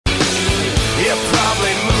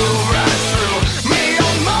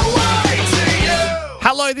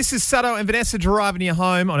Hello, this is Sato and Vanessa driving you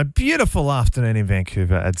home on a beautiful afternoon in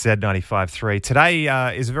Vancouver at Z953.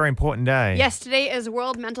 Today is a very important day. Yes, today is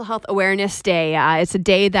World Mental Health Awareness Day. It's a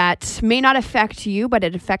day that may not affect you, but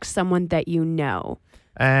it affects someone that you know.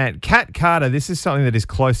 And Kat Carter, this is something that is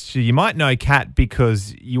close to you. You might know Kat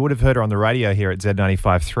because you would have heard her on the radio here at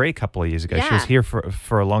Z953 a couple of years ago. Yeah. She was here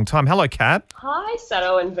for a long time. Hello, Kat. Hi,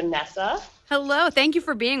 Sato and Vanessa. Hello, thank you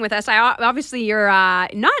for being with us. Obviously, you're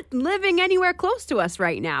not living anywhere close to us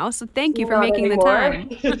right now, so thank you for making the time.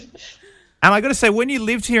 And I got to say, when you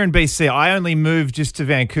lived here in BC, I only moved just to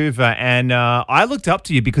Vancouver, and I looked up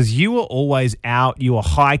to you because you were always out, you were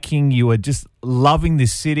hiking, you were just loving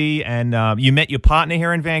this city, and you met your partner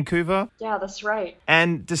here in Vancouver. Yeah, that's right.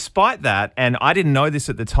 And despite that, and I didn't know this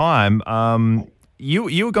at the time,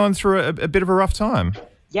 you were going through a bit of a rough time.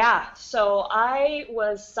 Yeah, so I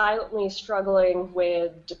was silently struggling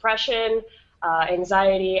with depression,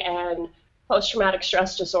 anxiety, and post-traumatic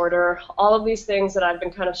stress disorder, all of these things that I've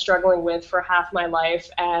been kind of struggling with for half my life.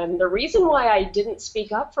 And the reason why I didn't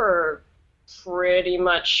speak up for pretty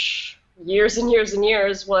much years and years and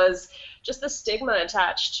years was just the stigma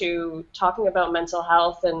attached to talking about mental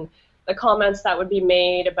health and the comments that would be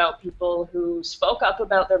made about people who spoke up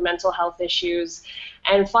about their mental health issues.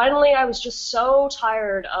 And finally, I was just so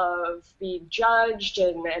tired of being judged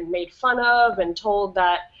and made fun of and told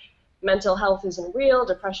that mental health isn't real,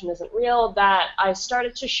 depression isn't real, that I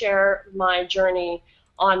started to share my journey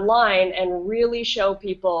online and really show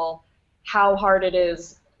people how hard it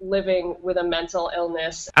is living with a mental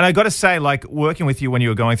illness. And I got to say, like, working with you when you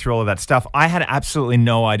were going through all of that stuff, I had absolutely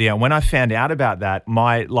no idea. When I found out about that,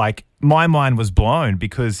 my mind was blown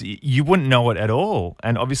because you wouldn't know it at all.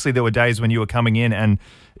 And obviously there were days when you were coming in and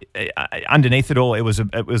underneath it all, it was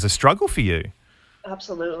a struggle for you.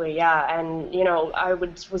 Absolutely, yeah. And, you know, I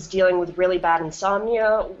was dealing with really bad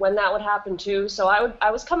insomnia when that would happen too. So I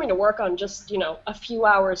was coming to work on just, you know, a few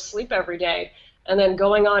hours sleep every day and then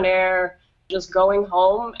going on air, just going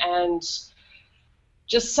home and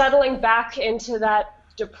just settling back into that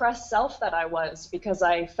depressed self that I was, because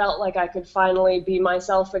I felt like I could finally be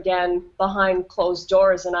myself again behind closed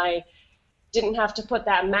doors and I didn't have to put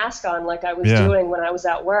that mask on like I was doing when I was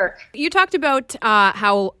at work. You talked about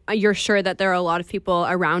how you're sure that there are a lot of people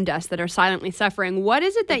around us that are silently suffering. What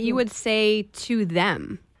is it that you would say to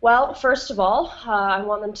them? Well, first of all, I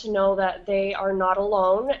want them to know that they are not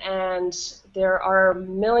alone, and there are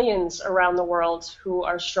millions around the world who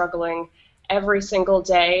are struggling every single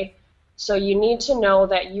day. So you need to know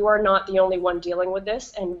that you are not the only one dealing with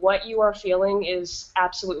this, and what you are feeling is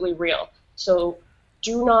absolutely real. So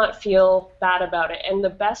do not feel bad about it. And the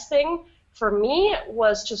best thing for me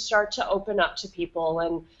was to start to open up to people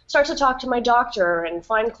and start to talk to my doctor and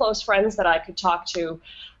find close friends that I could talk to,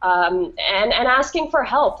 and asking for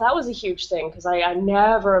help. That was a huge thing because I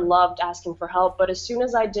never loved asking for help. But as soon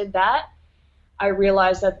as I did that, I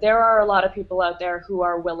realized that there are a lot of people out there who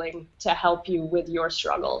are willing to help you with your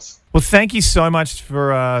struggles. Well, thank you so much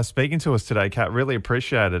for speaking to us today, Kat. Really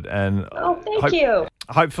appreciate it. And thank you.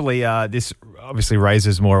 Hopefully this obviously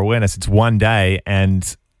raises more awareness. It's one day,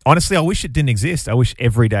 and honestly, I wish it didn't exist. I wish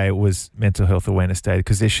every day it was Mental Health Awareness Day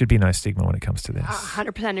because there should be no stigma when it comes to this.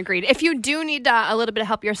 100% agreed. If you do need a little bit of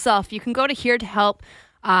help yourself, you can go to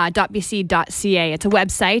heretohelp.bc.ca. It's a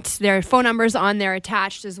website. There are phone numbers on there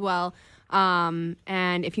attached as well.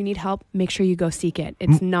 And if you need help, make sure you go seek it.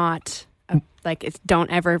 It's not don't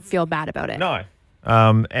ever feel bad about it. No.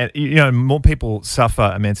 And you know, more people suffer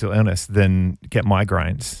a mental illness than get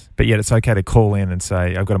migraines, but yet it's okay to call in and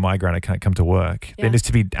say, I've got a migraine, I can't come to work. Yeah. There needs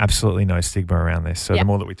to be absolutely no stigma around this. So the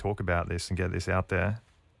more that we talk about this and get this out there,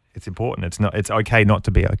 it's important. It's okay not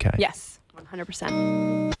to be okay. Yes,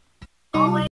 100%.